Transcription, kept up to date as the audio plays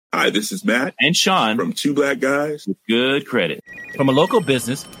Hi, this is Matt and Sean from Two Black Guys with Good Credit. From a local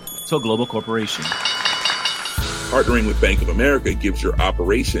business to a global corporation. Partnering with Bank of America gives your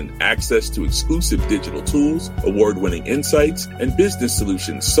operation access to exclusive digital tools, award-winning insights, and business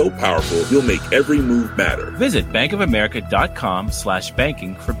solutions so powerful you'll make every move matter. Visit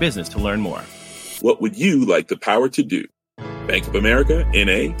bankofamerica.com/banking for business to learn more. What would you like the power to do? Bank of America,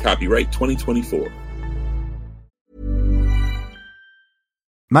 N.A., copyright 2024.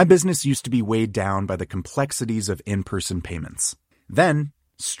 My business used to be weighed down by the complexities of in-person payments. Then,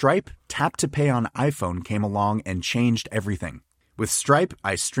 Stripe Tap to Pay on iPhone came along and changed everything. With Stripe,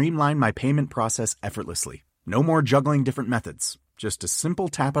 I streamlined my payment process effortlessly. No more juggling different methods. Just a simple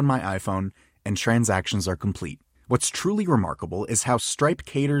tap on my iPhone and transactions are complete. What's truly remarkable is how Stripe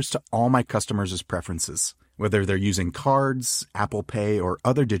caters to all my customers' preferences. Whether they're using cards, Apple Pay, or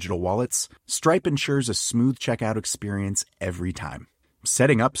other digital wallets, Stripe ensures a smooth checkout experience every time.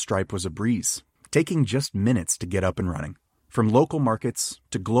 Setting up Stripe was a breeze, taking just minutes to get up and running. From local markets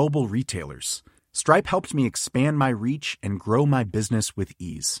to global retailers, Stripe helped me expand my reach and grow my business with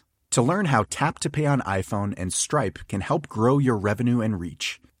ease. To learn how Tap to Pay on iPhone and Stripe can help grow your revenue and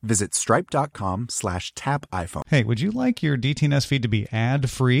reach, visit stripe.com/tapiphone. Hey, would you like your DTNS feed to be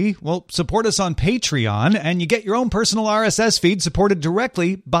ad-free? Well, support us on Patreon, and you get your own personal RSS feed supported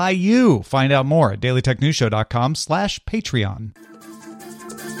directly by you. Find out more at dailytechnewsshow.com/Patreon.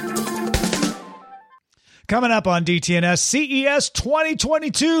 Coming up on DTNS, CES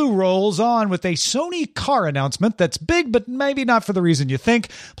 2022 rolls on with a Sony car announcement that's big, but maybe not for the reason you think.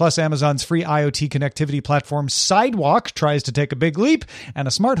 Plus, Amazon's free IoT connectivity platform Sidewalk tries to take a big leap, and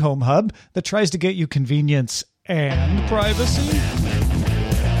a smart home hub that tries to get you convenience and privacy.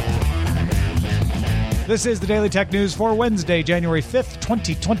 This is the Daily Tech News for Wednesday, January 5th,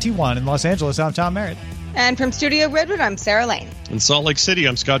 2021. In Los Angeles, I'm Tom Merritt. And from Studio Redwood, I'm Sarah Lane. In Salt Lake City,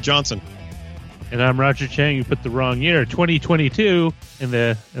 I'm Scott Johnson. And I'm Roger Chang. You put the wrong year, 2022, in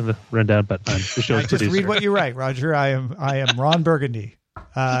the rundown, but I'm the show's producer. Just read what you write, Roger. I am Ron Burgundy.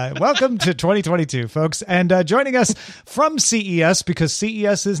 Welcome to 2022, folks. And joining us from CES, because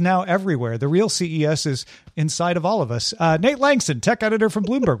CES is now everywhere. The real CES is inside of all of us. Nate Langston, tech editor from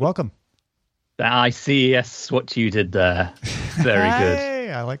Bloomberg. Welcome. I CES what you did there. Very good.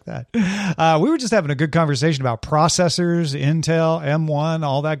 Hey, I like that. We were just having a good conversation about processors, Intel, M1,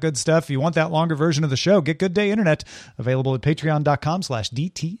 all that good stuff. If you want that longer version of the show, get Good Day Internet, available at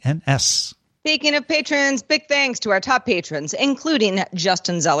patreon.com/DTNS. Speaking of patrons, big thanks to our top patrons, including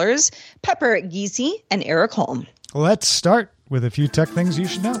Justin Zellers, Pepper Giese, and Eric Holm. Let's start with a few tech things you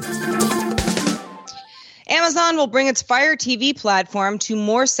should know. Amazon will bring its Fire TV platform to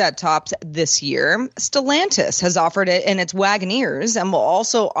more set-tops this year. Stellantis has offered it in its Wagoneers and will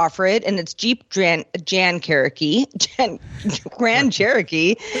also offer it in its Jeep Grand Cherokee and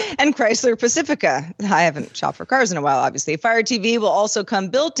Chrysler Pacifica. I haven't shopped for cars in a while, obviously. Fire TV will also come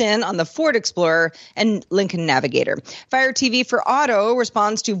built-in on the Ford Explorer and Lincoln Navigator. Fire TV for Auto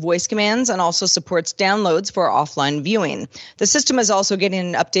responds to voice commands and also supports downloads for offline viewing. The system is also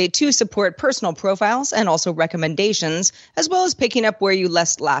getting an update to support personal profiles and also recommendations, as well as picking up where you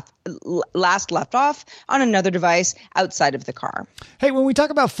last left off on another device outside of the car. Hey, when we talk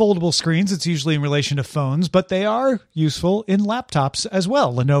about foldable screens, it's usually in relation to phones, but they are useful in laptops as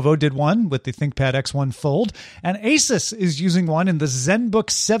well. Lenovo did one with the ThinkPad X1 Fold, and Asus is using one in the ZenBook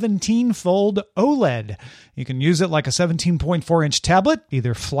 17 Fold OLED. You can use it like a 17.4-inch tablet,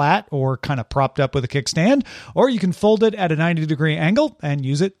 either flat or kind of propped up with a kickstand, or you can fold it at a 90-degree angle and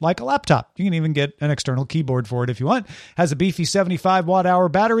use it like a laptop. You can even get an external keyboard for it if you want. Has a beefy 75 watt-hour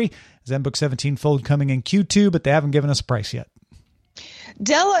battery. ZenBook 17 Fold coming in Q2, but they haven't given us a price yet.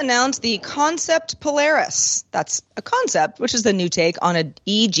 Dell announced the Concept Polaris. That's a concept, which is the new take on an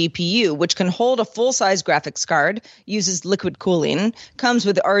eGPU, which can hold a full-size graphics card, uses liquid cooling, comes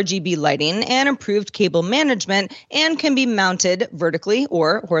with RGB lighting and improved cable management, and can be mounted vertically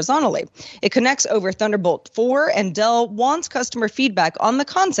or horizontally. It connects over Thunderbolt 4, and Dell wants customer feedback on the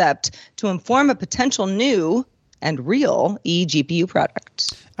concept to inform a potential new and real eGPU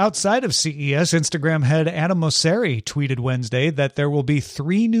product. Outside of CES, Instagram head Adam Mosseri tweeted Wednesday that there will be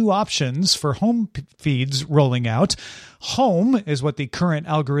 3 new options for home feeds rolling out. Home is what the current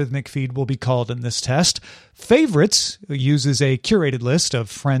algorithmic feed will be called in this test. Favorites uses a curated list of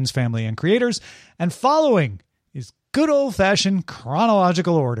friends, family, and creators. And following is good old-fashioned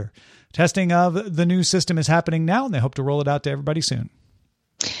chronological order. Testing of the new system is happening now, and they hope to roll it out to everybody soon.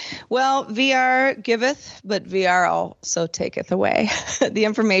 Well, VR giveth, but VR also taketh away. The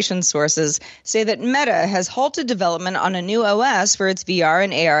information sources say that Meta has halted development on a new OS for its VR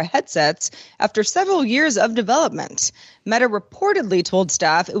and AR headsets after several years of development. Meta reportedly told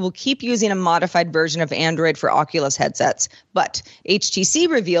staff it will keep using a modified version of Android for Oculus headsets, but HTC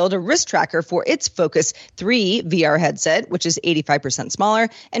revealed a wrist tracker for its Focus 3 VR headset, which is 85% smaller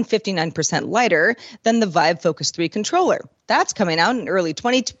and 59% lighter than the Vive Focus 3 controller. That's coming out in early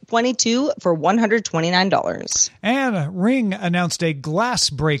 2022 for $129. And Ring announced a glass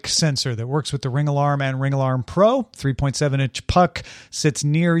break sensor that works with the Ring Alarm and Ring Alarm Pro. 3.7-inch puck sits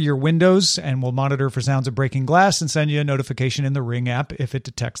near your windows and will monitor for sounds of breaking glass and send you a notification in the Ring app if it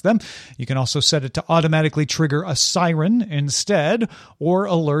detects them. You can also set it to automatically trigger a siren instead or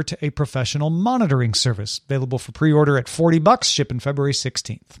alert a professional monitoring service. Available for pre-order at $40, shipping February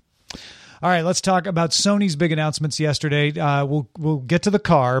 16th. All right, let's talk about Sony's big announcements yesterday. We'll get to the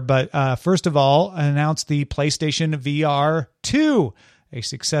car, but first of all, announced the PlayStation VR 2, a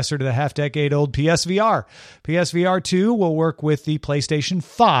successor to the half-decade-old PSVR. PSVR 2 will work with the PlayStation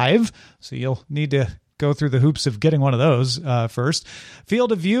 5, so you'll need to go through the hoops of getting one of those first.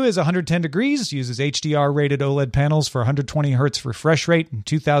 Field of view is 110 degrees, uses HDR-rated OLED panels for 120 hertz refresh rate and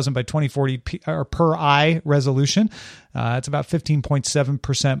 2000 by 2040 per eye resolution. It's about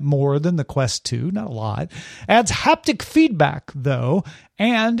 15.7% more than the Quest 2, not a lot. Adds haptic feedback, though,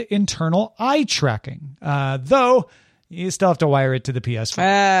 and internal eye tracking, though you still have to wire it to the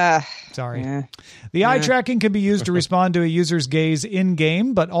PS5. Sorry. Yeah. The eye tracking can be used to respond to a user's gaze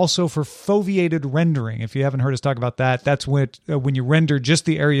in-game, but also for foveated rendering. If you haven't heard us talk about that, that's when you render just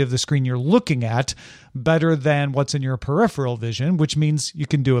the area of the screen you're looking at better than what's in your peripheral vision, which means you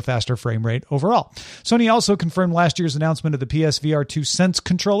can do a faster frame rate overall. Sony also confirmed last year's announcement of the PSVR 2 Sense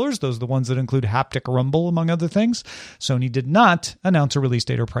controllers. Those are the ones that include haptic rumble, among other things. Sony did not announce a release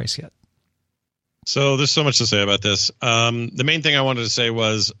date or price yet. So there's so much to say about this. The main thing I wanted to say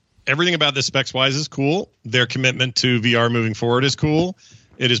was everything about this specs-wise is cool. Their commitment to VR moving forward is cool.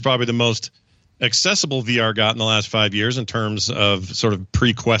 It is probably the most accessible VR got in the last 5 years in terms of sort of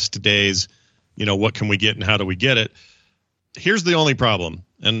pre-Quest days. You know, what can we get and how do we get it? Here's the only problem,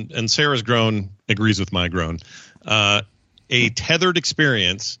 and Sarah's groan agrees with my groan. A tethered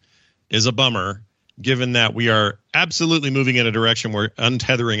experience is a bummer, given that we are absolutely moving in a direction where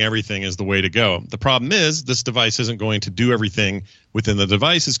untethering everything is the way to go. The problem is this device isn't going to do everything within the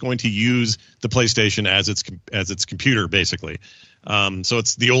device. It's going to use the PlayStation as its computer, basically. So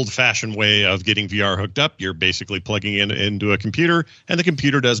it's the old-fashioned way of getting VR hooked up. You're basically plugging in into a computer, and the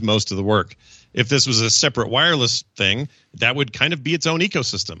computer does most of the work. If this was a separate wireless thing, that would kind of be its own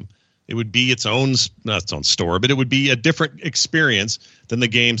ecosystem. It would be its own, not its own store, but it would be a different experience than the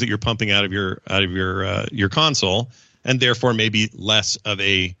games that you're pumping out of your console, and therefore maybe less of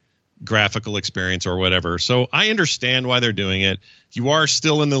a graphical experience or whatever. So I understand why they're doing it. You are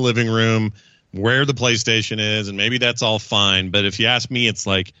still in the living room where the PlayStation is, and maybe that's all fine. But if you ask me, it's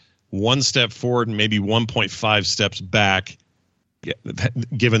like one step forward and maybe 1.5 steps back,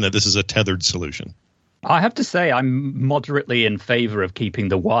 given that this is a tethered solution. I have to say I'm moderately in favor of keeping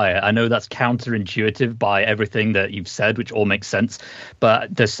the wire. I know that's counterintuitive by everything that you've said, which all makes sense.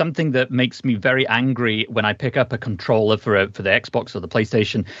 But there's something that makes me very angry when I pick up a controller for the Xbox or the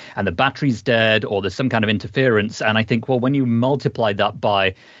PlayStation and the battery's dead or there's some kind of interference. And I think, well, when you multiply that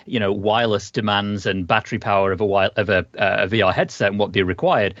by, wireless demands and battery power of a VR headset and what be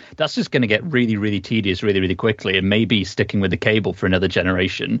required, that's just going to get really, really tedious really, really quickly. And maybe sticking with the cable for another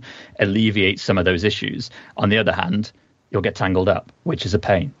generation alleviates some of those issues. On the other hand, you'll get tangled up, which is a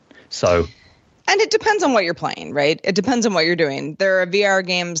pain. And it depends on what you're playing, right? It depends on what you're doing. There are VR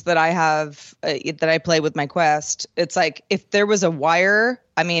games that I have that I play with my Quest. It's like if there was a wire,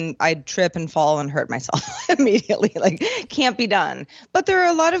 I'd trip and fall and hurt myself immediately. Like, can't be done. But there are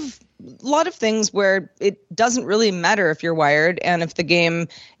a lot of things where it doesn't really matter if you're wired, and if the game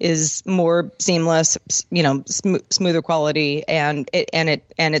is more seamless, smoother quality, and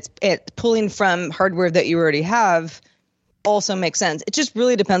it's pulling from hardware that you already have, also makes sense. It just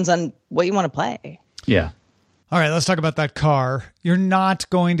really depends on what you want to play. Yeah. All right, let's talk about that car. You're not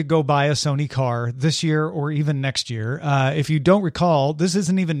going to go buy a Sony car this year or even next year. If you don't recall, this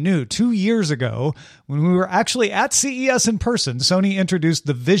isn't even new. 2 years ago, when we were actually at CES in person, Sony introduced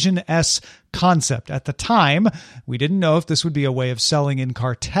the Vision S concept. At the time, we didn't know if this would be a way of selling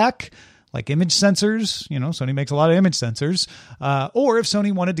in-car tech, like image sensors. Sony makes a lot of image sensors, or if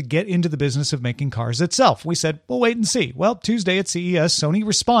Sony wanted to get into the business of making cars itself. We said, we'll wait and see. Well, Tuesday at CES, Sony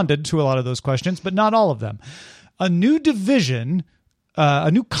responded to a lot of those questions, but not all of them. A new division, a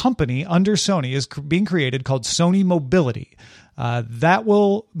new company under Sony is being created called Sony Mobility. That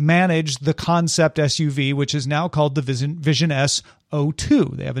will manage the concept SUV, which is now called the Vision S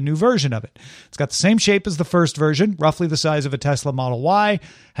 02. They have a new version of it. It's got the same shape as the first version, roughly the size of a Tesla Model Y,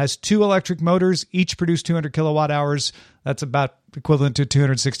 has 2 electric motors, each produce 200 kilowatt hours. That's about equivalent to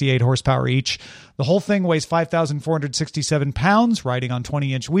 268 horsepower each. The whole thing weighs 5,467 pounds, riding on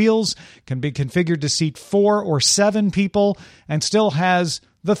 20-inch wheels, can be configured to seat 4 or 7 people, and still has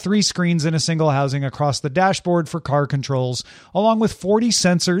the 3 screens in a single housing across the dashboard for car controls, along with 40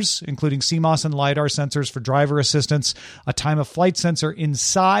 sensors, including CMOS and LiDAR sensors for driver assistance, a time-of-flight sensor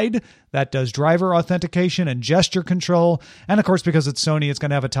inside that does driver authentication and gesture control, and of course, because it's Sony, it's going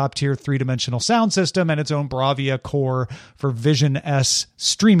to have a top-tier 3-dimensional sound system and its own Bravia core for Vision S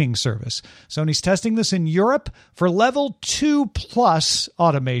streaming service. Sony's testing this in Europe for level 2 plus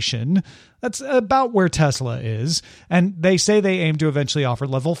automation. That's about where Tesla is. And they say they aim to eventually offer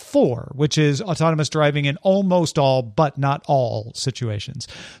level 4, which is autonomous driving in almost all, but not all situations.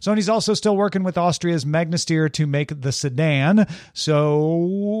 Sony's also still working with Austria's Magnasteer to make the sedan.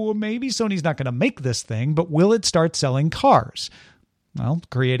 So maybe Sony's not going to make this thing, but will it start selling cars? Well,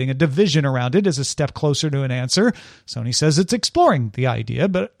 creating a division around it is a step closer to an answer. Sony says it's exploring the idea,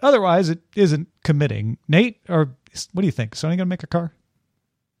 but otherwise it isn't committing. Nate, or what do you think? Sony going to make a car?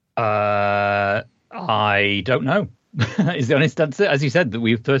 I don't know. Is the honest answer. As you said, that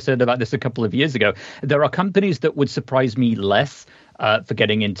we first heard about this a couple of years ago. There are companies that would surprise me less for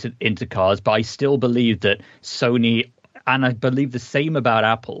getting into cars, but I still believe that Sony, and I believe the same about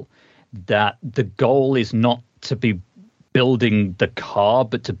Apple, that the goal is not to be building the car,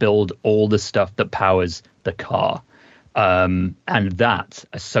 but to build all the stuff that powers the car. And that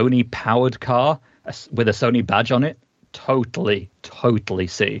a Sony powered car with a Sony badge on it, totally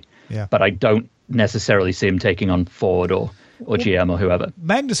see. Yeah. But I don't necessarily see him taking on Ford or GM or whoever.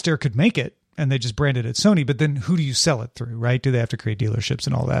 Magnasteer could make it, and they just branded it Sony, but then who do you sell it through, right? Do they have to create dealerships,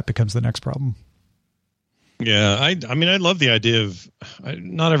 and all that becomes the next problem? Yeah, I mean, I love the idea of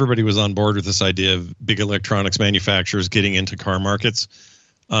not everybody was on board with this idea of big electronics manufacturers getting into car markets.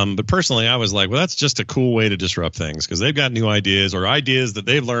 But personally, I was like, well, that's just a cool way to disrupt things because they've got new ideas or ideas that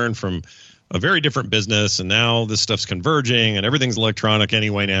they've learned from a very different business. And now this stuff's converging and everything's electronic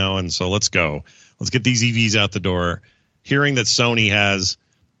anyway now. And so let's go. Let's get these EVs out the door. Hearing that Sony has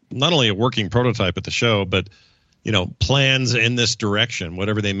not only a working prototype at the show, but plans in this direction,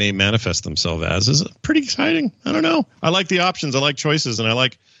 whatever they may manifest themselves as, is pretty exciting. I don't know. I like the options. I like choices. And I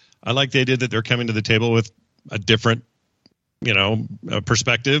like the idea that they're coming to the table with a different,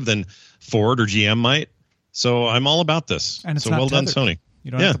 perspective than Ford or GM might. So I'm all about this. And it's so not well tethered. Done, Sony. You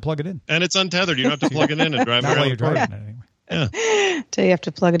don't have to plug it in. And it's untethered. You don't have to plug it in and drive Not around. while you're driving it anyway. Yeah. So you have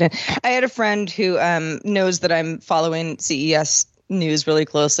to plug it in. I had a friend who knows that I'm following CES news really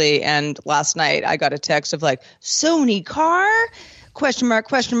closely, and last night I got a text of like, Sony car? Question mark,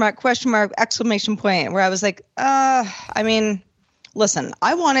 question mark, question mark, exclamation point, where I was like, I mean, listen,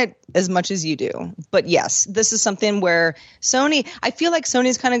 I want it as much as you do. But yes, this is something where I feel like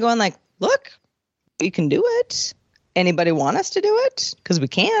Sony's kind of going like, look, we can do it. Anybody want us to do it? Because we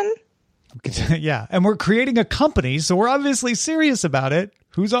can. Yeah. And we're creating a company, so we're obviously serious about it.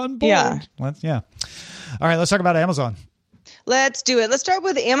 Who's on board? Yeah. All right, let's talk about Amazon. Let's do it. Let's start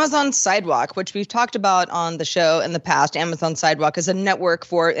with Amazon Sidewalk, which we've talked about on the show in the past. Amazon Sidewalk is a network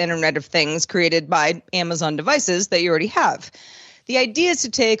for Internet of Things created by Amazon devices that you already have. The idea is to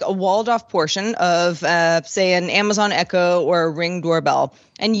take a walled-off portion of, say, an Amazon Echo or a Ring doorbell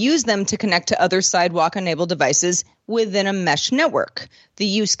and use them to connect to other Sidewalk-enabled devices within a mesh network. The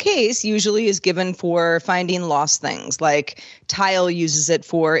use case usually is given for finding lost things, like Tile uses it,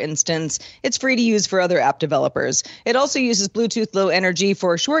 for instance. It's free to use for other app developers. It also uses Bluetooth Low Energy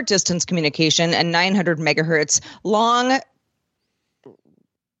for short-distance communication and 900 megahertz long...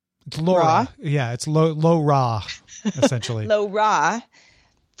 It's LoRa. Yeah, it's LoRa, essentially. LoRa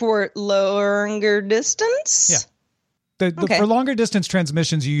for longer distance? Yeah. Okay. For longer distance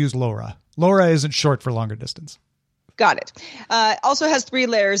transmissions, you use LoRa. LoRa isn't short for longer distance. Got it. Also has 3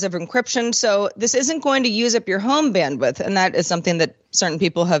 layers of encryption, so this isn't going to use up your home bandwidth, and that is something that certain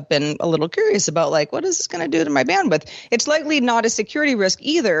people have been a little curious about, like, what is this going to do to my bandwidth? It's likely not a security risk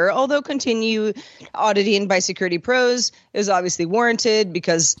either, although continued auditing by security pros is obviously warranted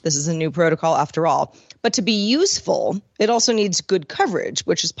because this is a new protocol after all. But to be useful, it also needs good coverage,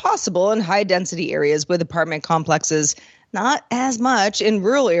 which is possible in high-density areas with apartment complexes, not as much in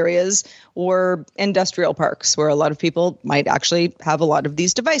rural areas or industrial parks where a lot of people might actually have a lot of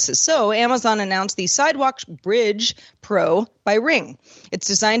these devices. So Amazon announced the Sidewalk Bridge Pro by Ring. It's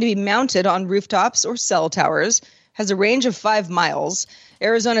designed to be mounted on rooftops or cell towers, has a range of 5 miles,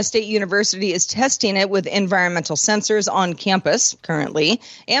 Arizona State University is testing it with environmental sensors on campus currently.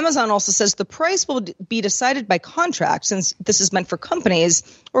 Amazon also says the price will be decided by contract, since this is meant for companies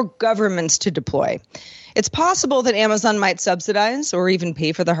or governments to deploy. It's possible that Amazon might subsidize or even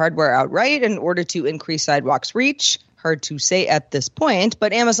pay for the hardware outright in order to increase Sidewalk's reach. Hard to say at this point,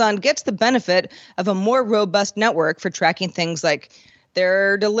 but Amazon gets the benefit of a more robust network for tracking things like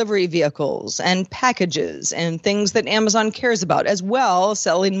their delivery vehicles and packages and things that Amazon cares about, as well as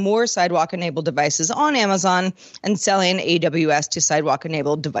selling more Sidewalk-enabled devices on Amazon and selling AWS to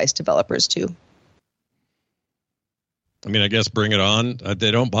Sidewalk-enabled device developers too. I mean, I guess bring it on. They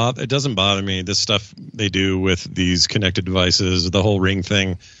don't bother. It doesn't bother me. This stuff they do with these connected devices, the whole Ring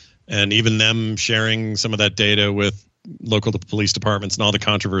thing, and even them sharing some of that data with local police departments and all the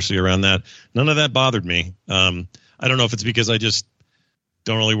controversy around that. None of that bothered me. I don't know if it's because I just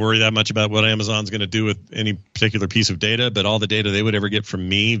don't really worry that much about what Amazon's going to do with any particular piece of data, but all the data they would ever get from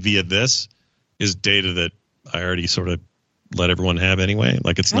me via this is data that I already sort of let everyone have anyway.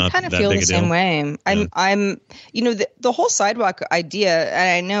 Like, it's not that big a deal. I kind of feel the same way. I'm the whole Sidewalk idea, and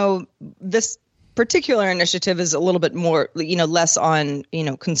I know this particular initiative is a little bit more, less on,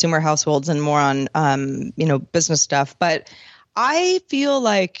 consumer households and more on, business stuff. But I feel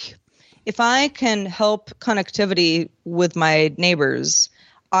like if I can help connectivity with my neighbors,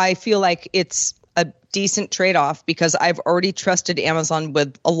 I feel like it's a decent trade-off, because I've already trusted Amazon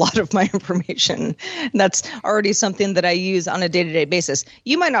with a lot of my information. And that's already something that I use on a day-to-day basis.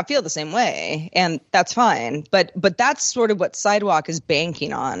 You might not feel the same way, and that's fine. But that's sort of what Sidewalk is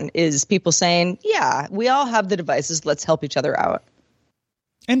banking on, is people saying, yeah, we all have the devices. Let's help each other out.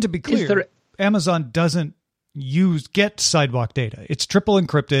 And to be clear, Amazon doesn't get Sidewalk data. It's triple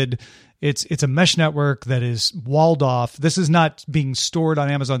encrypted. It's a mesh network that is walled off. This is not being stored on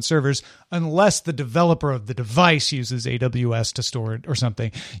Amazon servers unless the developer of the device uses AWS to store it or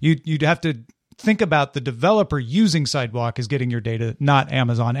something. You'd have to think about the developer using Sidewalk as getting your data, not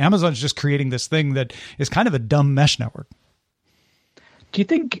Amazon. Amazon's just creating this thing that is kind of a dumb mesh network. Do you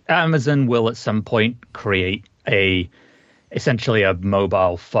think Amazon will at some point create essentially a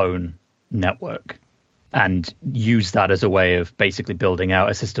mobile phone network and use that as a way of basically building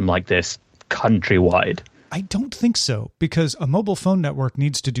out a system like this countrywide? I don't think so, because a mobile phone network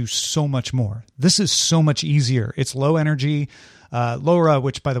needs to do so much more. This is so much easier. It's low energy. LoRa,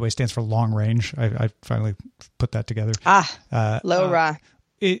 which, by the way, stands for long range. I finally put that together. LoRa.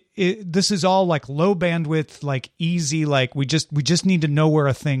 This is all like low bandwidth, like easy, like we just need to know where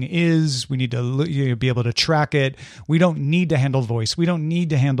a thing is. We need to be able to track it. We don't need to handle voice. We don't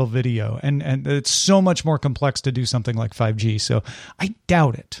need to handle video. And it's so much more complex to do something like 5G. So I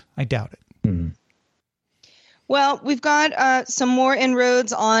doubt it. Mm-hmm. Well, we've got some more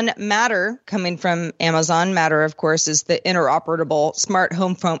inroads on Matter coming from Amazon. Matter, of course, is the interoperable smart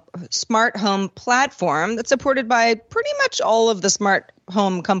home platform that's supported by pretty much all of the smart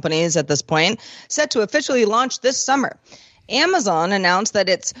home companies at this point, set to officially launch this summer. Amazon announced that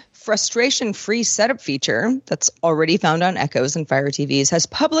its frustration-free setup feature that's already found on Echoes and Fire TVs has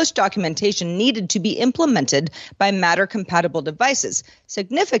published documentation needed to be implemented by Matter-compatible devices,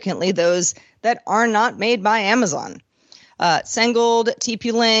 significantly those that are not made by Amazon. Sengold,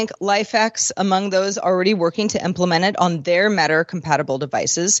 TP-Link, LifeX, among those already working to implement it on their Matter-compatible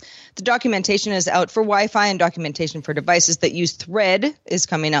devices. The documentation is out for Wi-Fi, and documentation for devices that use Thread is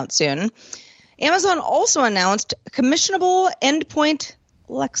coming out soon. Amazon also announced commissionable endpoint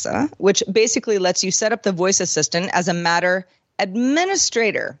Alexa, which basically lets you set up the voice assistant as a Matter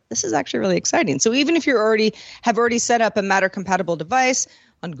administrator. This is actually really exciting. So even if you have already set up a Matter compatible device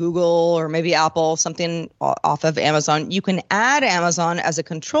on Google or maybe Apple, something off of Amazon, you can add Amazon as a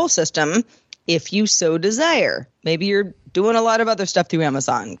control system if you so desire. Maybe you're doing a lot of other stuff through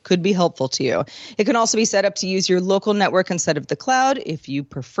Amazon. Could be helpful to you. It can also be set up to use your local network instead of the cloud if you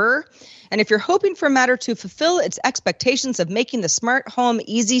prefer. And if you're hoping for Matter to fulfill its expectations of making the smart home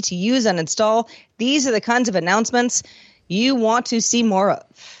easy to use and install, these are the kinds of announcements you want to see more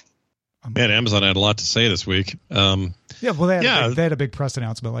of. Man, Amazon had a lot to say this week. Yeah, well, they had a big press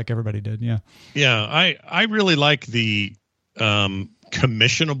announcement like everybody did. Yeah. Yeah, I really like the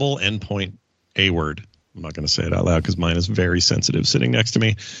commissionable endpoint A-word. I'm not going to say it out loud because mine is very sensitive sitting next to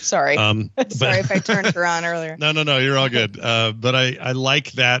me. Sorry. Sorry if I turned her on earlier. No, you're all good. But I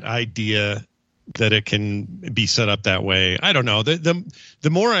like that idea that it can be set up that way. I don't know. The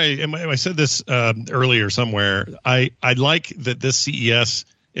more I said this earlier somewhere, I like that this CES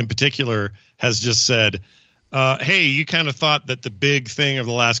in particular has just said, hey, you kind of thought that the big thing of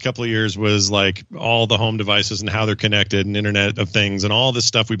the last couple of years was like all the home devices and how they're connected and Internet of Things and all this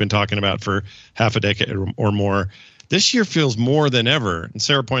stuff we've been talking about for half a decade or more. this year feels more than ever. And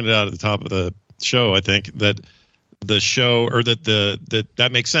Sarah pointed out at the top of the show, I think, that the show, or that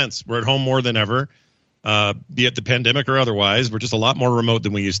makes sense. We're at home more than ever, be it the pandemic or otherwise. We're just a lot more remote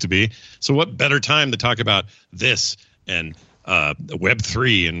than we used to be. So what better time to talk about this and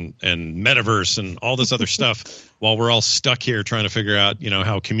Web3 and metaverse and all this other stuff while we're all stuck here trying to figure out,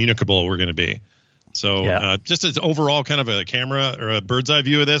 how communicable we're going to be. So just as overall kind of a camera or a bird's eye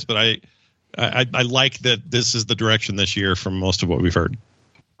view of this, but I like that this is the direction this year from most of what we've heard.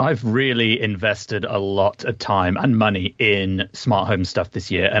 I've really invested a lot of time and money in smart home stuff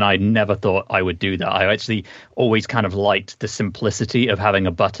this year, and I never thought I would do that. I actually always kind of liked the simplicity of having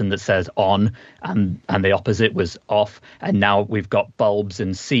a button that says on and the opposite was off. And now we've got bulbs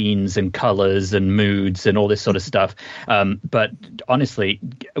and scenes and colors and moods and all this sort of stuff. But honestly,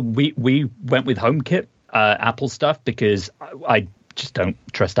 we went with HomeKit, Apple stuff, because I just don't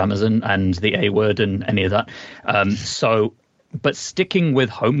trust Amazon and the A word and any of that. But sticking with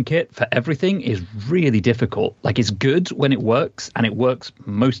HomeKit for everything is really difficult. Like, it's good when it works, and it works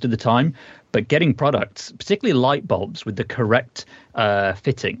most of the time. But getting products, particularly light bulbs, with the correct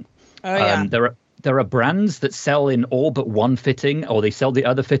fitting. Oh, yeah. There are brands that sell in all but one fitting, or they sell the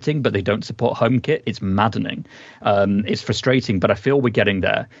other fitting, but they don't support HomeKit. It's maddening. It's frustrating, but I feel we're getting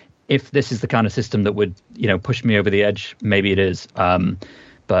there. If this is the kind of system that would, push me over the edge, maybe it is. But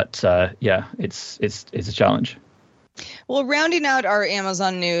it's a challenge. Well, rounding out our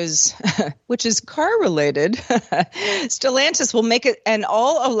Amazon news, which is car-related, Stellantis will make an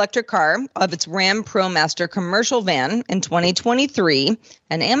all-electric car of its Ram ProMaster commercial van in 2023,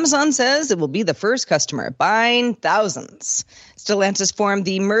 and Amazon says it will be the first customer, buying thousands. Stellantis formed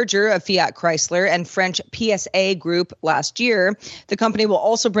the merger of Fiat Chrysler and French PSA Group last year. The company will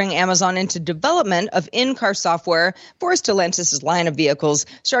also bring Amazon into development of in-car software for Stellantis' line of vehicles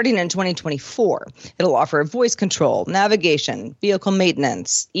starting in 2024. It'll offer voice control, navigation, vehicle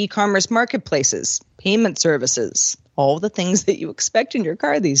maintenance, e-commerce marketplaces, payment services, all the things that you expect in your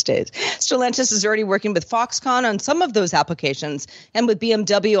car these days. Stellantis is already working with Foxconn on some of those applications and with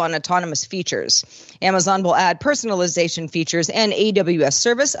BMW on autonomous features. Amazon will add personalization features and AWS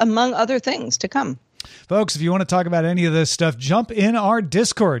service, among other things to come. Folks, if you want to talk about any of this stuff, jump in our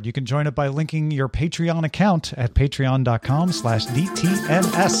Discord. You can join it by linking your Patreon account at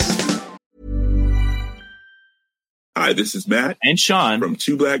patreon.com/DTNS. Hi, this is Matt and Sean from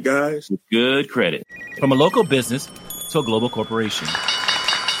Two Black Guys with Good Credit. From a local business to a global corporation.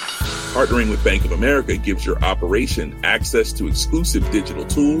 Partnering with Bank of America gives your operation access to exclusive digital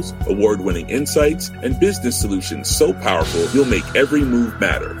tools, award-winning insights, and business solutions so powerful you'll make every move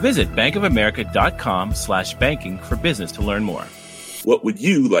matter. Visit bankofamerica.com/banking for business to learn more. What would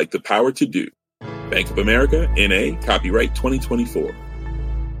you like the power to do? Bank of America, N.A., copyright 2024.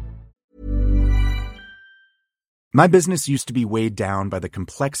 My business used to be weighed down by the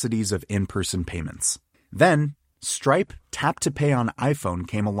complexities of in-person payments. Then, Stripe Tap to Pay on iPhone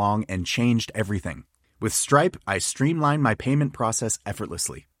came along and changed everything. With Stripe, I streamlined my payment process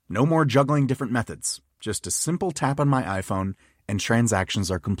effortlessly. No more juggling different methods. Just a simple tap on my iPhone and transactions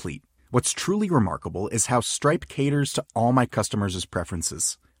are complete. What's truly remarkable is how Stripe caters to all my customers'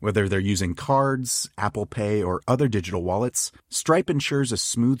 preferences. Whether they're using cards, Apple Pay, or other digital wallets, Stripe ensures a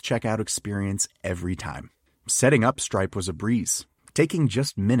smooth checkout experience every time. Setting up Stripe was a breeze, taking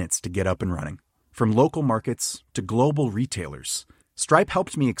just minutes to get up and running. From local markets to global retailers, Stripe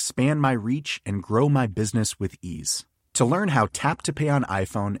helped me expand my reach and grow my business with ease. To learn how Tap to Pay on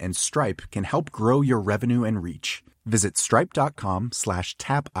iPhone and Stripe can help grow your revenue and reach, visit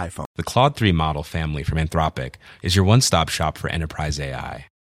stripe.com/tapiphone. The Claude 3 model family from Anthropic is your one-stop shop for enterprise AI.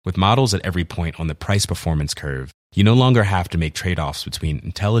 With models at every point on the price-performance curve, you no longer have to make trade-offs between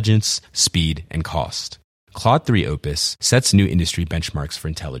intelligence, speed, and cost. Claude 3 Opus sets new industry benchmarks for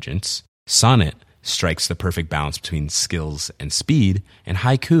intelligence. Sonnet strikes the perfect balance between skills and speed. And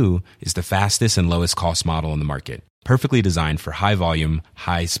Haiku is the fastest and lowest cost model in the market, perfectly designed for high-volume,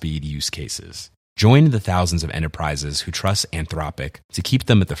 high-speed use cases. Join the thousands of enterprises who trust Anthropic to keep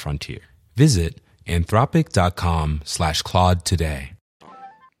them at the frontier. Visit anthropic.com/Claude today.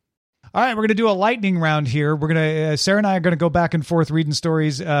 All right, we're going to do a lightning round here. We're going to Sarah and I are going to go back and forth reading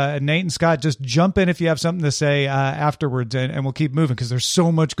stories. Nate and Scott, just jump in if you have something to say afterwards, and we'll keep moving because there's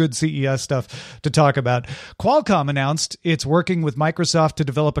so much good CES stuff to talk about. Qualcomm announced it's working with Microsoft to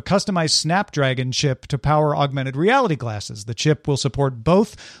develop a customized Snapdragon chip to power augmented reality glasses. The chip will support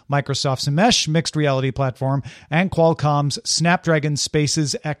both Microsoft's Mesh mixed reality platform and Qualcomm's Snapdragon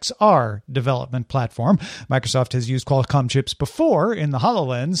Spaces XR development platform. Microsoft has used Qualcomm chips before in the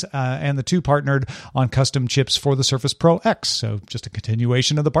HoloLens, and the two partnered on custom chips for the Surface Pro X. So just a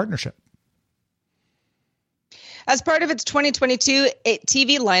continuation of the partnership. As part of its 2022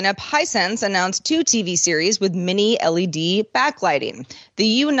 TV lineup, Hisense announced 2 TV series with mini LED backlighting.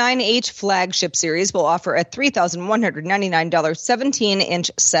 The U9H flagship series will offer a $3,199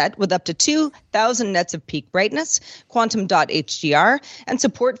 17-inch set with up to 2,000 nits of peak brightness, quantum dot HDR, and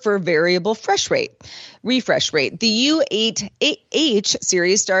support for variable refresh rate. The U8H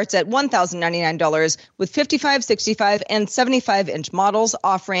series starts at $1,099 with 55, 65, and 75-inch models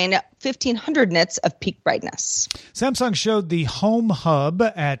offering 1,500 nits of peak brightness. Samsung showed the Home Hub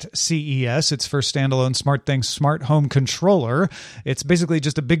at CES, its first standalone SmartThings smart home controller. It's basically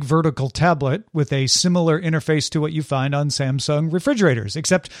just a big vertical tablet with a similar interface to what you find on Samsung refrigerators,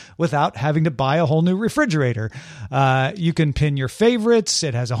 except without having to buy a whole new refrigerator. You can pin your favorites.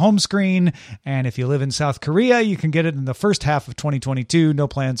 It has a home screen. And if you live in South Korea, you can get it in the first half of 2022. No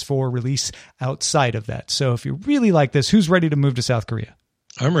plans for release outside of that. So if you really like this, who's ready to move to South Korea?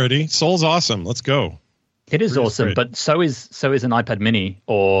 I'm ready. Seoul's awesome. Let's go. It is awesome, but so is an iPad Mini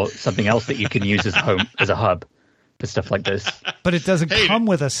or something else that you can use as a hub for stuff like this. But it doesn't come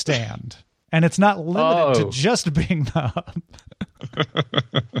with a stand, and it's not limited to just being the hub.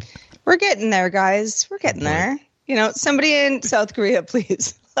 We're getting there, guys. We're getting there. You know, somebody in South Korea,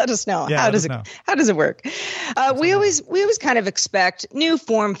 please let us know. Yeah, how does it work? We always kind of expect new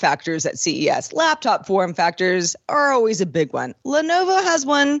form factors at CES. Laptop form factors are always a big one. Lenovo has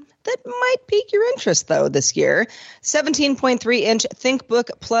one that might pique your interest, though, this year. 17.3-inch ThinkBook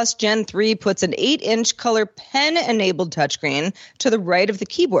Plus Gen 3 puts an 8-inch color pen-enabled touchscreen to the right of the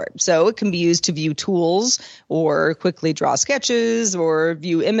keyboard. So it can be used to view tools or quickly draw sketches or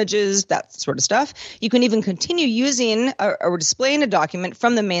view images, that sort of stuff. You can even continue using or displaying a document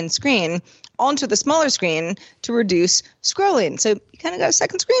from the main screen onto the smaller screen to reduce scrolling. So you kind of got a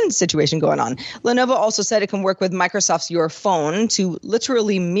second screen situation going on. Lenovo also said it can work with Microsoft's Your Phone to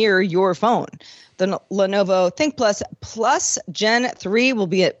literally mirror your phone. The Lenovo ThinkPlus Plus Gen 3 will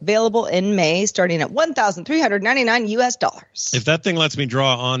be available in May, starting at $1,399 US. If that thing lets me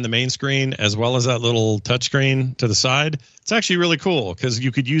draw on the main screen as well as that little touchscreen to the side, it's actually really cool because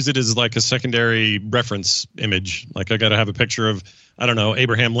you could use it as like a secondary reference image. Like I got to have a picture of, I don't know,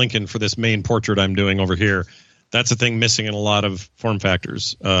 Abraham Lincoln for this main portrait I'm doing over here. That's a thing missing in a lot of form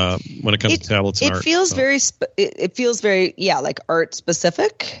factors when it comes to tablets and art. It feels very like art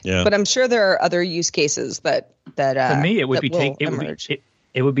specific. Yeah. But I'm sure there are other use cases that for me it would be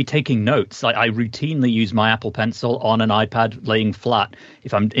taking notes. I routinely use my Apple Pencil on an iPad laying flat.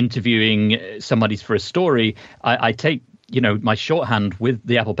 If I'm interviewing somebody for a story, I take my shorthand with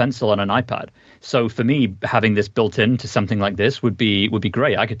the Apple Pencil on an iPad. So for me, having this built into something like this would be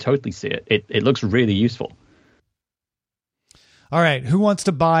great. I could totally see it. It looks really useful. All right, who wants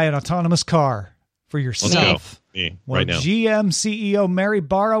to buy an autonomous car for yourself? Me, right now. GM CEO Mary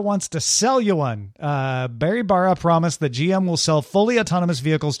Barra wants to sell you one. Mary Barra promised that GM will sell fully autonomous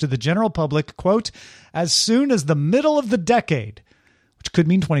vehicles to the general public, quote, as soon as the middle of the decade, which could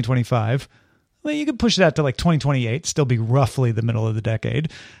mean 2025. Well, you could push that to like 2028, still be roughly the middle of the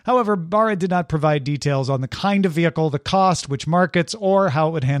decade. However, Barra did not provide details on the kind of vehicle, the cost, which markets, or how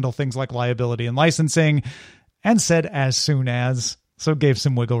it would handle things like liability and licensing, and said as soon as, so gave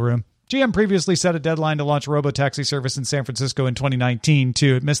some wiggle room. GM previously set a deadline to launch a robotaxi service in San Francisco in 2019,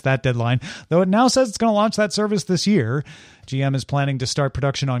 too. It missed that deadline, though it now says it's going to launch that service this year. GM is planning to start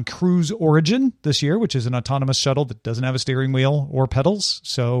production on Cruise Origin this year, which is an autonomous shuttle that doesn't have a steering wheel or pedals.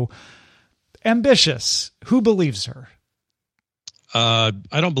 So ambitious. Who believes her? I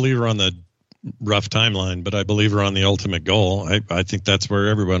don't believe her on the rough timeline, but I believe her on the ultimate goal. I think that's where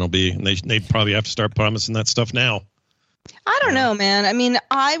everyone will be, and they probably have to start promising that stuff now. I don't know, man. I mean,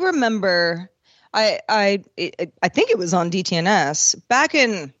 I remember, I think it was on DTNS back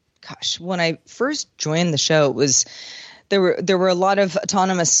in, when I first joined the show. It was there were a lot of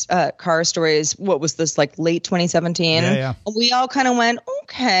autonomous car stories. What was this, like late 2017? Yeah. We all kind of went,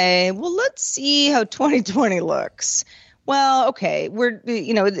 okay, well, let's see how 2020 looks. Well, okay,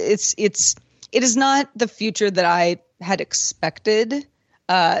 it is not the future that I had expected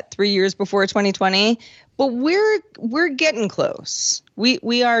 3 years before 2020, but we're getting close. We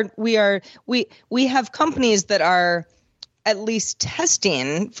have companies that are at least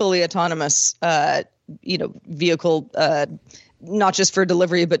testing fully autonomous vehicle, not just for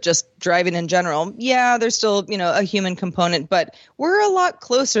delivery but just driving in general. Yeah, there's still a human component, but we're a lot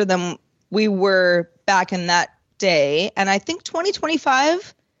closer than we were back in that day, and I think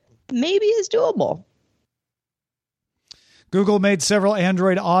 2025 maybe is doable. Google made several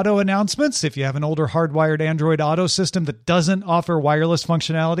Android Auto announcements. If you have an older hardwired Android Auto system that doesn't offer wireless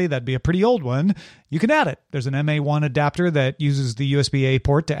functionality, that'd be a pretty old one. you can add it. There's an MA1 adapter that uses the USB-A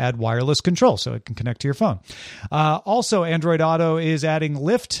port to add wireless control so it can connect to your phone. Also, Android Auto is adding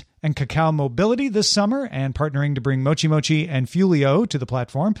Lyft and Kakao Mobility this summer and partnering to bring Mochi Mochi and Fulio to the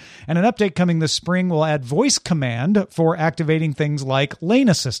platform. And an update coming this spring will add voice command for activating things like lane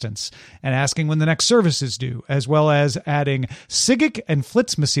assistance and asking when the next service is due, as well as adding Sigic and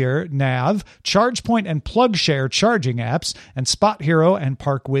Flitzmesser Nav, ChargePoint and PlugShare charging apps, and Spot Hero and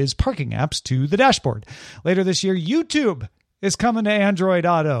ParkWiz parking apps to the dashboard. Later this year, YouTube is coming to Android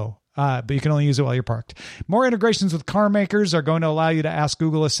Auto. But you can only use it while you're parked. More integrations with car makers are going to allow you to ask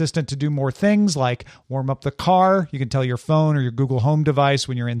Google Assistant to do more things like warm up the car. You can tell your phone or your Google Home device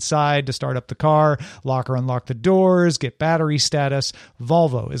when you're inside to start up the car, lock or unlock the doors, get battery status.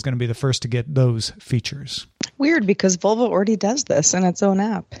 Volvo is going to be the first to get those features. Weird, because Volvo already does this in its own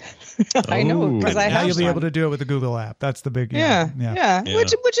app. I know, because I have now you'll be one. able to do it with the Google app. That's the big Yeah.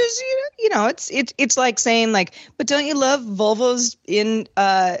 Which is it's like saying like, but don't you love Volvo's in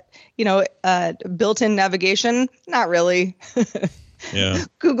built-in navigation? Not really. Yeah.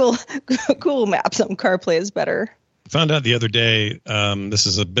 Google Maps on CarPlay is better. Found out the other day, this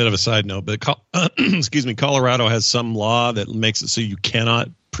is a bit of a side note, but Colorado has some law that makes it so you cannot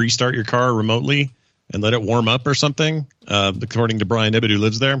pre-start your car remotely and let it warm up or something, according to Brian Ibbett, who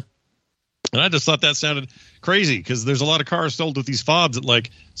lives there. And I just thought that sounded crazy because there's a lot of cars sold with these fobs that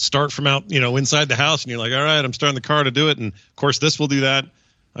like start from out, inside the house, and you're like, all right, I'm starting the car to do it. And of course, this will do that.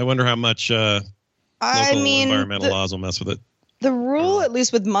 I wonder how much local environmental laws will mess with it. The rule, at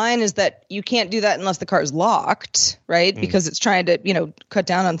least with mine, is that you can't do that unless the car is locked, right? Because it's trying to, cut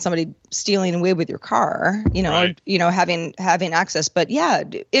down on somebody stealing away with your car, Right. having access. But yeah,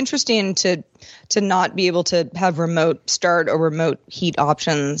 interesting to not be able to have remote start or remote heat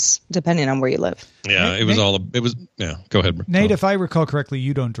options depending on where you live. Yeah, go ahead. Nate, if I recall correctly,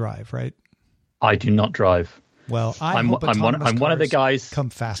 you don't drive, right? I do not drive. Well, I'm one of the guys.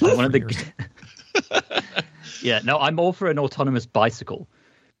 Come faster. I'm one of the. Yeah, no, I'm all for an autonomous bicycle.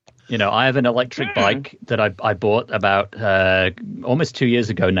 I have an electric bike that I bought about almost 2 years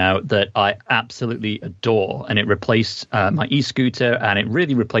ago now that I absolutely adore, and it replaced my e-scooter, and it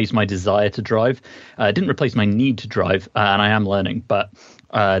really replaced my desire to drive. It didn't replace my need to drive, and I am learning, but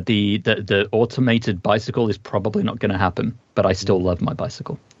the automated bicycle is probably not going to happen, but I still love my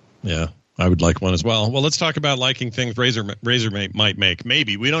bicycle. Yeah. I would like one as well. Well, let's talk about liking things Razer might make.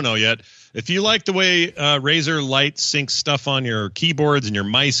 Maybe. We don't know yet. If you like the way Razer Light syncs stuff on your keyboards and your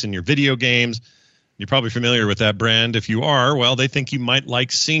mice and your video games, you're probably familiar with that brand. If you are, well, they think you might like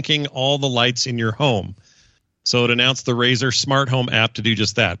syncing all the lights in your home. So it announced the Razer Smart Home app to do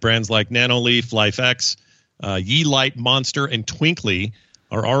just that. Brands like Nanoleaf, LifeX, Yeelight, Monster, and Twinkly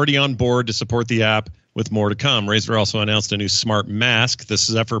are already on board to support the app, with more to come. Razer also announced a new smart mask, the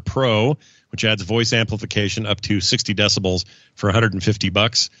Zephyr Pro, which adds voice amplification up to 60 decibels for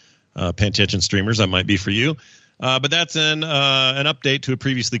 $150. Pay attention, streamers, that might be for you. But that's an update to a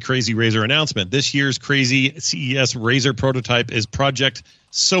previously crazy Razer announcement. This year's crazy CES Razer prototype is Project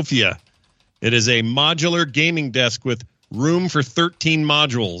Sophia. It is a modular gaming desk with room for 13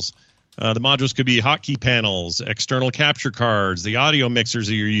 modules. The modules could be hotkey panels, external capture cards, the audio mixers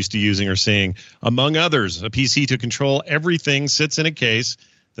that you're used to using or seeing, among others. A PC to control everything sits in a case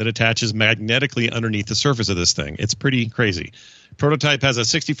that attaches magnetically underneath the surface of this thing. It's pretty crazy. Prototype has a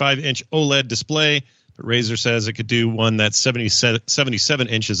 65-inch OLED display, but Razer says it could do one that's 77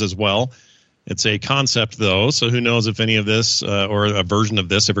 inches as well. It's a concept, though, so who knows if any of this or a version of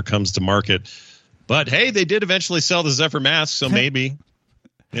this ever comes to market. But, hey, they did eventually sell the Zephyr mask, so maybe...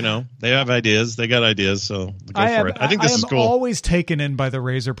 they have ideas. They got ideas, so go for it. I think this is cool. I'm always taken in by the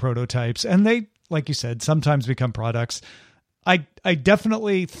Razer prototypes, and they, like you said, sometimes become products. I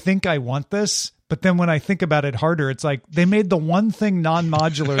definitely think I want this, but then when I think about it harder, it's like they made the one thing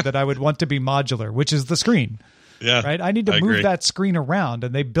non-modular that I would want to be modular, which is the screen. Yeah. Right? I need to move that screen around,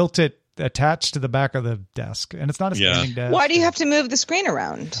 and they built it attached to the back of the desk, and it's not a standing desk. Why do you have to move the screen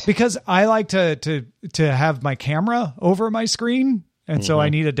around? Because I like to have my camera over my screen. And so I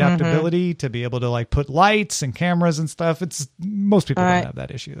need adaptability to be able to like put lights and cameras and stuff. Most people don't have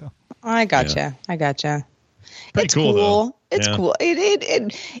that issue though. I gotcha. Pretty it's cool. Though. It's cool.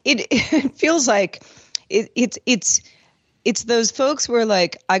 It feels like it's those folks where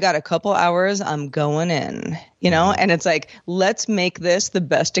like, I got a couple hours, I'm going in, and it's like, let's make this the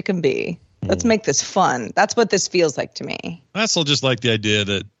best it can be. Let's make this fun. That's what this feels like to me. I also just like the idea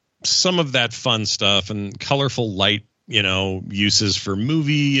that some of that fun stuff and colorful light, uses for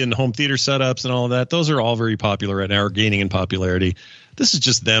movie and home theater setups and all of that. Those are all very popular right now, or gaining in popularity. This is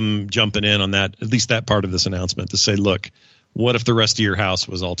just them jumping in on that, at least that part of this announcement to say, look, what if the rest of your house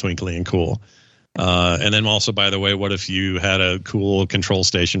was all twinkly and cool? And then also, by the way, what if you had a cool control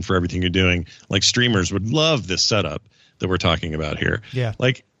station for everything you're doing? Like streamers would love this setup that we're talking about here. Yeah.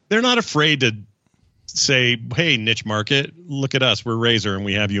 Like they're not afraid to say, hey, niche market, look at us. We're Razer and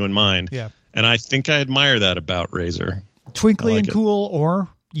we have you in mind. Yeah. And I think I admire that about Razer. Twinkly like and cool, or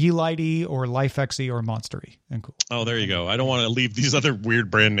Yeelighty, or LifeXy, or Monstery and cool. Oh, there you go. I don't want to leave these other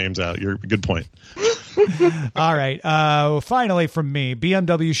weird brand names out. You're a good point. All right. Finally, from me,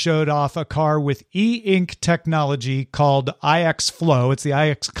 BMW showed off a car with e-ink technology called iX Flow. It's the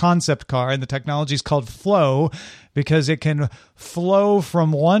iX concept car, and the technology is called Flow because it can flow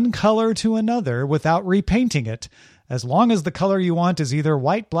from one color to another without repainting it, as long as the color you want is either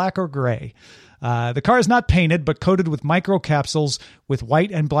white, black, or gray. The car is not painted, but coated with microcapsules with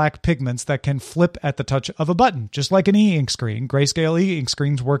white and black pigments that can flip at the touch of a button, just like an e-ink screen. Grayscale e-ink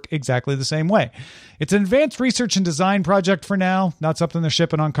screens work exactly the same way. It's an advanced research and design project for now, not something they're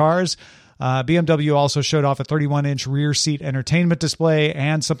shipping on cars. BMW also showed off a 31-inch rear seat entertainment display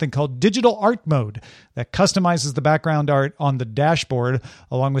and something called Digital Art Mode that customizes the background art on the dashboard,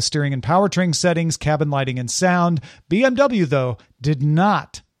 along with steering and powertrain settings, cabin lighting, and sound. BMW, though, did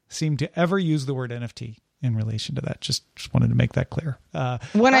not seem to ever use the word NFT in relation to that. Just wanted to make that clear. Oh,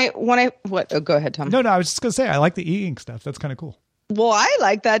 go ahead, Tom. No, I was just going to say, I like the e-ink stuff. That's kind of cool. Well, I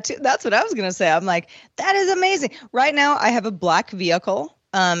like that too. That's what I was going to say. I'm like, that is amazing. Right now, I have a black vehicle.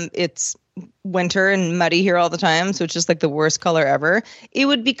 It's winter and muddy here all the time, so it's just like the worst color ever. It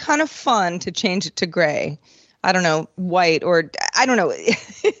would be kind of fun to change it to gray. I don't know, white, or I don't know.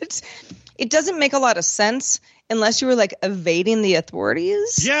 It doesn't make a lot of sense unless you were like evading the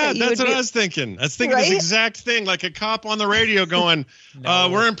authorities. Yeah, that's what I was thinking. I was thinking this exact thing, like a cop on the radio going,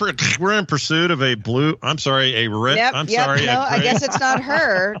 we're in pursuit of a blue. I'm sorry, a red. Sorry. No, I guess it's not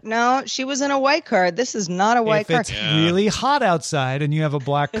her. No, she was in a white car. This is not a white car. If it's really hot outside and you have a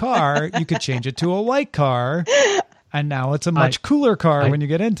black car, you could change it to a white car, and now it's a much cooler car when you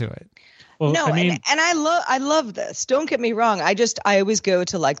get into it. Well, no, and I love this. Don't get me wrong. I always go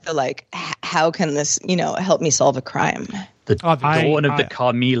to how can this, help me solve a crime? The dawn of the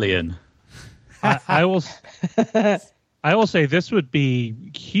chameleon. I will say this would be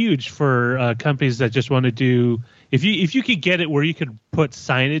huge for companies that just want to do. If you could get it where you could put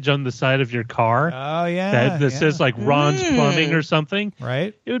signage on the side of your car, that says like Ron's Plumbing or something,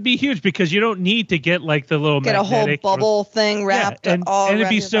 right? It would be huge because you don't need to get like the little a whole bubble thing wrapped, and it'd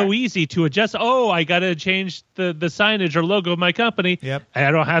be so easy to adjust. Oh, I got to change the signage or logo of my company. Yep, I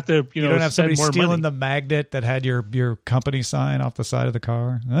don't have to. You don't have somebody stealing money. The magnet that had your company sign off the side of the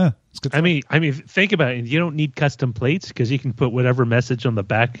car. It's good. I mean, think about it. You don't need custom plates because you can put whatever message on the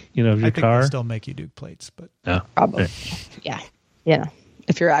back, of your car. I think they still make you do plates, but no. Probably. Yeah.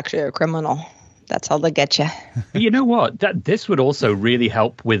 If you're actually a criminal, that's how they get you. But you know what? This would also really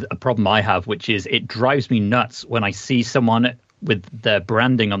help with a problem I have, which is it drives me nuts when I see someone with their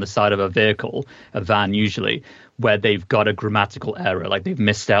branding on the side of a vehicle, a van usually, where they've got a grammatical error, like they've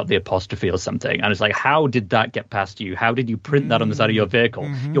missed out the apostrophe or something. And it's like, how did that get past you? How did you print that on the side of your vehicle,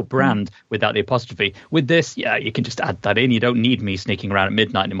 your brand, without the apostrophe? With this, you can just add that in. You don't need me sneaking around at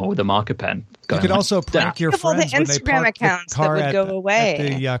midnight anymore with a marker pen. You could also prank your friends when they park the car that would go away.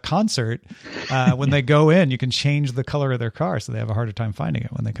 At the concert. When they go in, you can change the color of their car so they have a harder time finding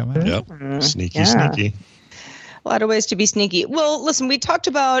it when they come out. Yep. Sneaky. A lot of ways to be sneaky. Well, listen, we talked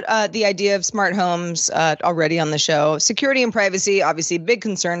about the idea of smart homes already on the show. Security and privacy, obviously a big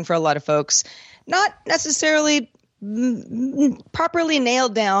concern for a lot of folks. Not necessarily properly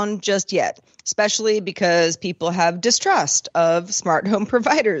nailed down just yet, especially because people have distrust of smart home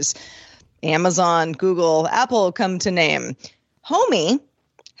providers. Amazon, Google, Apple come to name. Homey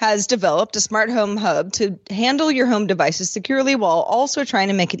has developed a smart home hub to handle your home devices securely while also trying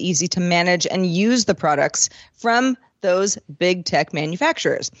to make it easy to manage and use the products from those big tech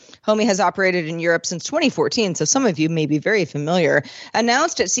manufacturers. Homey has operated in Europe since 2014, so some of you may be very familiar.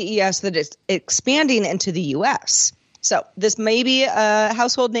 Announced at CES that it's expanding into the U.S. So this may be a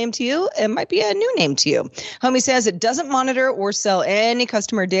household name to you. It might be a new name to you. Homey says it doesn't monitor or sell any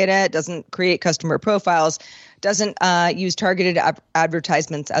customer data. It doesn't create customer profiles. Doesn't use targeted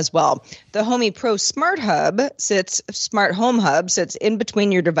advertisements as well. The Homey Pro Smart Home Hub sits in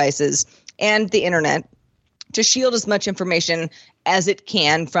between your devices and the internet to shield as much information as it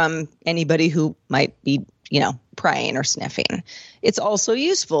can from anybody who might be, prying or sniffing. It's also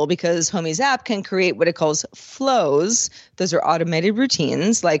useful because Homey's app can create what it calls flows. Those are automated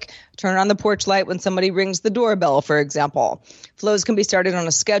routines, like turn on the porch light when somebody rings the doorbell, for example. Flows can be started on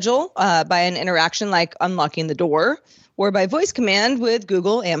a schedule by an interaction like unlocking the door, or by voice command with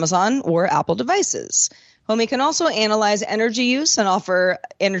Google, Amazon, or Apple devices. Homey can also analyze energy use and offer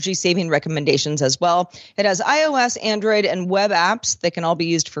energy-saving recommendations as well. It has iOS, Android, and web apps that can all be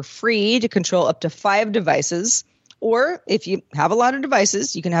used for free to control up to 5 devices. Or if you have a lot of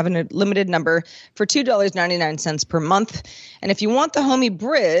devices, you can have a limited number for $2.99 per month. And if you want the Homey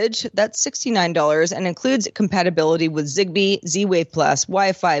Bridge, that's $69 and includes compatibility with Zigbee, Z-Wave Plus,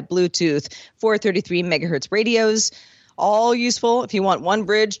 Wi-Fi, Bluetooth, 433 megahertz radios. All useful if you want one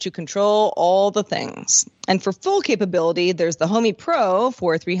bridge to control all the things. And for full capability, there's the Homey Pro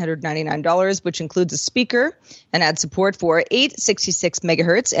for $399, which includes a speaker and adds support for 866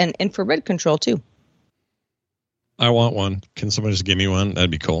 megahertz and infrared control too. I want one. Can somebody just give me one?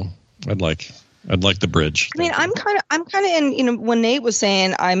 That'd be cool. I'd like the bridge. I mean, I'm kind of in, you know, when Nate was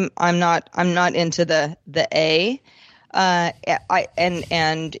saying I'm not into the A,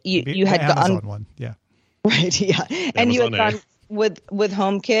 you had Amazon one, yeah, right, yeah, and you had gone with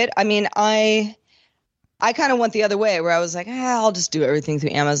HomeKit. I mean, I kind of went the other way where I was like, I'll just do everything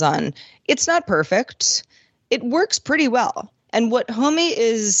through Amazon. It's not perfect. It works pretty well, and what Homey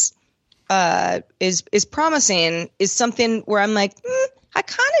is promising is something where I'm like, I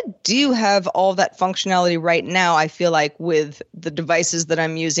kind of do have all that functionality right now. I feel like with the devices that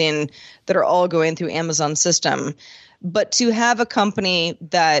I'm using that are all going through Amazon system, but to have a company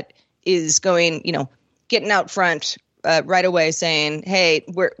that is going, you know, getting out front right away saying, hey,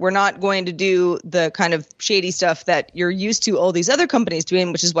 we're not going to do the kind of shady stuff that you're used to all these other companies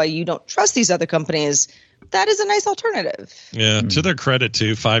doing, which is why you don't trust these other companies. That is a nice alternative. Yeah, to their credit,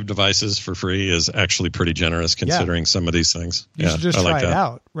 too, 5 devices for free is actually pretty generous considering some of these things. You should just try it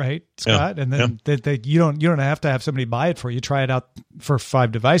out, right, Scott? Yeah. And then you don't have to have somebody buy it for you. Try it out for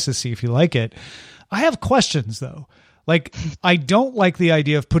 5 devices, see if you like it. I have questions, though. Like, I don't like the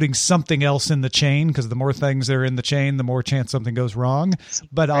idea of putting something else in the chain because the more things that are in the chain, the more chance something goes wrong.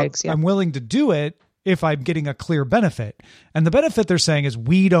 But I'm willing to do it if I'm getting a clear benefit. And the benefit they're saying is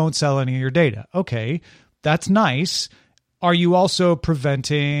we don't sell any of your data. Okay. That's nice. Are you also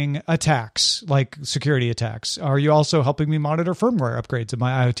preventing attacks, like security attacks? Are you also helping me monitor firmware upgrades of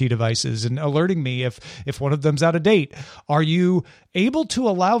my IoT devices and alerting me if one of them's out of date? Are you able to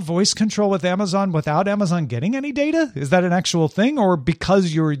allow voice control with Amazon without Amazon getting any data? Is that an actual thing? Or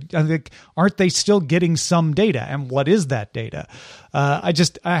because aren't they still getting some data? And what is that data? I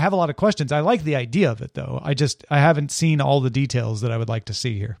have a lot of questions. I like the idea of it, though. I haven't seen all the details that I would like to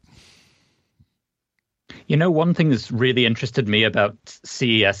see here. You know, one thing that's really interested me about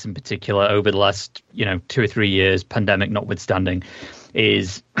CES in particular over the last, 2 or 3 years, pandemic notwithstanding,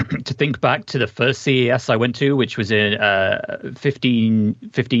 is to think back to the first CES I went to, which was in 15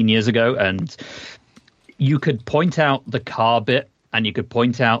 years ago. And you could point out the car bit and you could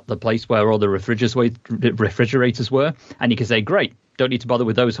point out the place where all the refrigerators were. And you could say, great, don't need to bother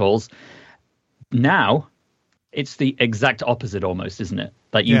with those holes. Now, it's the exact opposite almost, isn't it?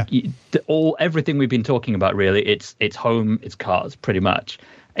 Like everything we've been talking about, really, it's home, it's cars, pretty much.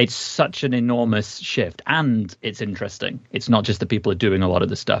 It's such an enormous shift, and it's interesting. It's not just that people are doing a lot of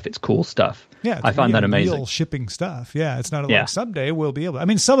the stuff; it's cool stuff. Yeah, I find that amazing. Real shipping stuff. Yeah, it's not like someday we'll be able. I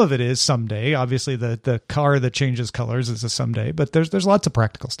mean, some of it is someday. Obviously, the car that changes colors is a someday, but there's lots of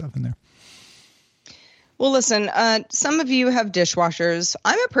practical stuff in there. Well, listen, some of you have dishwashers.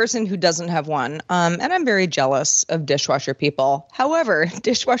 I'm a person who doesn't have one, and I'm very jealous of dishwasher people. However,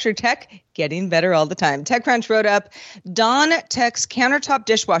 dishwasher tech getting better all the time. TechCrunch wrote up Dawn Tech's countertop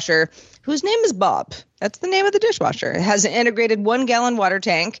dishwasher, whose name is Bob. That's the name of the dishwasher. It has an integrated 1-gallon water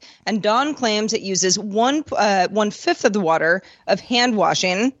tank, and Dawn claims it uses 1/5 of the water of hand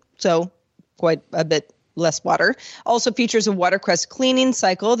washing, so quite a bit less water. Also features a watercress cleaning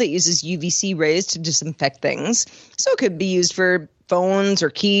cycle that uses UVC rays to disinfect things. So it could be used for phones or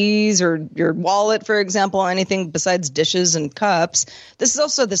keys or your wallet, for example, anything besides dishes and cups. This is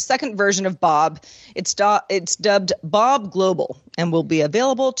also the second version of Bob. It's dubbed Bob Global and will be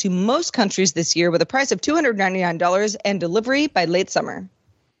available to most countries this year with a price of $299 and delivery by late summer.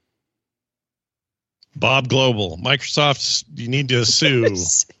 Bob Global. Microsoft, you need to sue.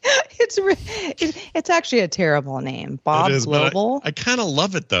 It's actually a terrible name. Bob Global. I kind of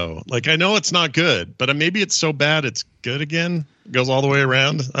love it, though. Like, I know it's not good, but maybe it's so bad it's good again. It goes all the way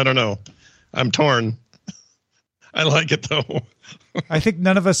around. I don't know. I'm torn. I like it, though. I think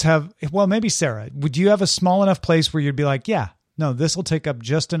none of us have. Well, maybe Sarah. Would you have a small enough place where you'd be like, yeah, no, this will take up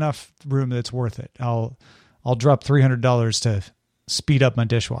just enough room that's worth it. I'll drop $300 to speed up my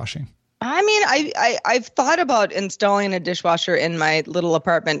dishwashing. I mean, I've thought about installing a dishwasher in my little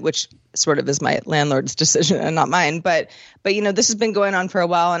apartment, which sort of is my landlord's decision and not mine. But this has been going on for a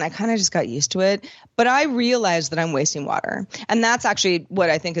while, and I kind of just got used to it. But I realized that I'm wasting water, and that's actually what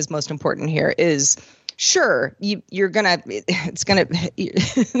I think is most important here. Is sure, you're gonna have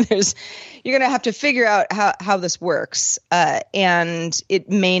to figure out how this works, and it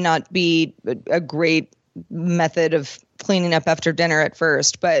may not be a great method of cleaning up after dinner at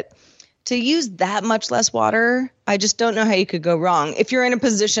first, but to use that much less water, I just don't know how you could go wrong if you're in a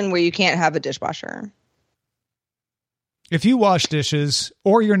position where you can't have a dishwasher. If you wash dishes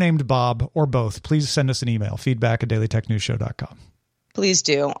or you're named Bob or both, please send us an email, feedback@dailytechnewsshow.com. Please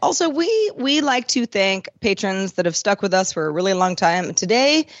do. Also, we like to thank patrons that have stuck with us for a really long time.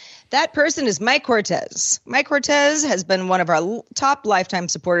 Today, that person is Mike Cortez. Mike Cortez has been one of our top lifetime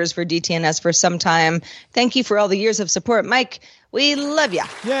supporters for DTNS for some time. Thank you for all the years of support. Mike, we love ya.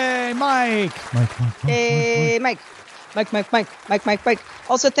 Yay, Mike. Hey, Mike. Mike.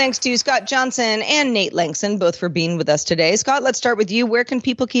 Also, thanks to Scott Johnson and Nate Langston, both for being with us today. Scott, let's start with you. Where can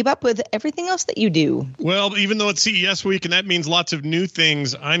people keep up with everything else that you do? Well, even though it's CES week and that means lots of new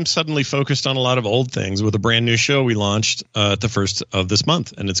things, I'm suddenly focused on a lot of old things with a brand new show we launched at the first of this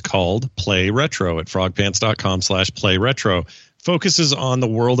month, and it's called Play Retro at frogpants.com/playretro. Focuses on the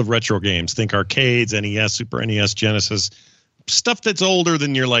world of retro games. Think arcades, NES, Super NES, Genesis, stuff that's older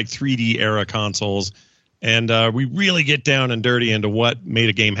than your like 3D era consoles. And we really get down and dirty into what made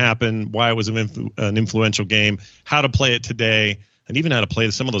a game happen, why it was an influential game, how to play it today, and even how to play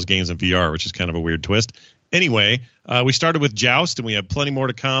some of those games in VR, which is kind of a weird twist. Anyway, we started with Joust, and we have plenty more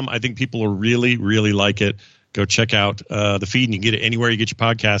to come. I think people will really, really like it. Go check out the feed, and you can get it anywhere you get your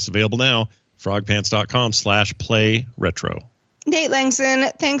podcasts. Available now, frogpants.com/playretro. Nate Langston,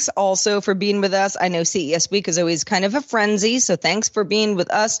 thanks also for being with us. I know CES week is always kind of a frenzy, so thanks for being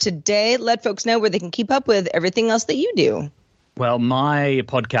with us today. Let folks know where they can keep up with everything else that you do. Well, my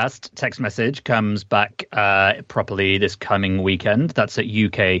podcast, Text Message, comes back properly this coming weekend. That's at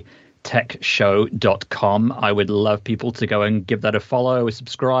uktechshow.com. I would love people to go and give that a follow, a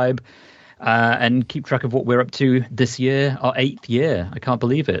subscribe, and keep track of what we're up to this year, our 8th year. I can't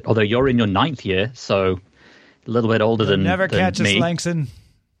believe it. Although you're in your 9th year, so a little bit older than never catch us, me. Langston.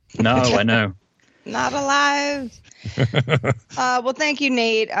 No, I know. Not alive. Well, thank you,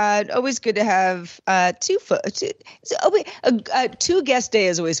 Nate. Always good to have two guest day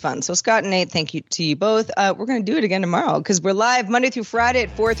is always fun. So Scott and Nate, thank you to you both. We're going to do it again tomorrow because we're live Monday through Friday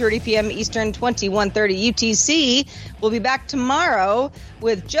at 4:30 p.m. Eastern, 21:30 UTC. We'll be back tomorrow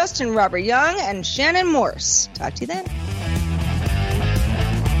with Justin Robert Young and Shannon Morse. Talk to you then.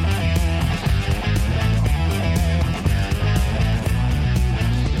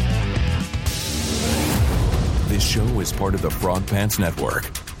 This show is part of the Frog Pants Network.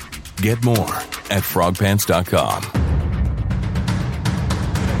 Get more at frogpants.com.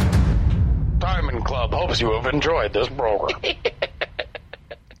 Diamond Club hopes you have enjoyed this program.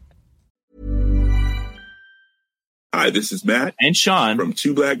 Hi, this is Matt and Sean from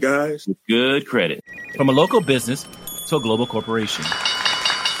Two Black Guys with Good Credit. From a local business to a global corporation,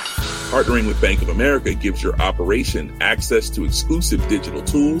 Partnering with Bank of America gives your operation access to exclusive digital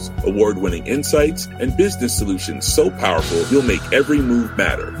tools, award-winning insights, and business solutions so powerful you'll make every move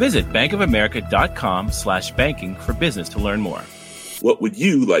matter. Visit bankofamerica.com/banking for business to learn more. What would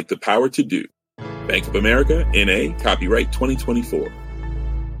you like the power to do? Bank of America, N.A., copyright 2024.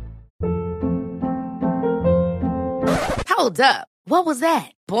 Hold up. What was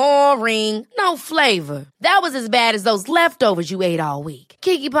that? Boring. No flavor. That was as bad as those leftovers you ate all week.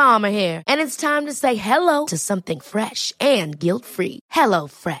 Keke Palmer here, and it's time to say hello to something fresh and guilt-free. Hello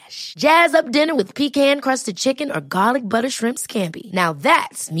Fresh. Jazz up dinner with pecan-crusted chicken or garlic butter shrimp scampi. Now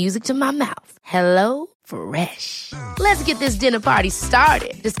that's music to my mouth. Hello Fresh. Let's get this dinner party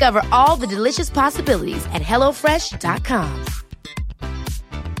started. Discover all the delicious possibilities at HelloFresh.com.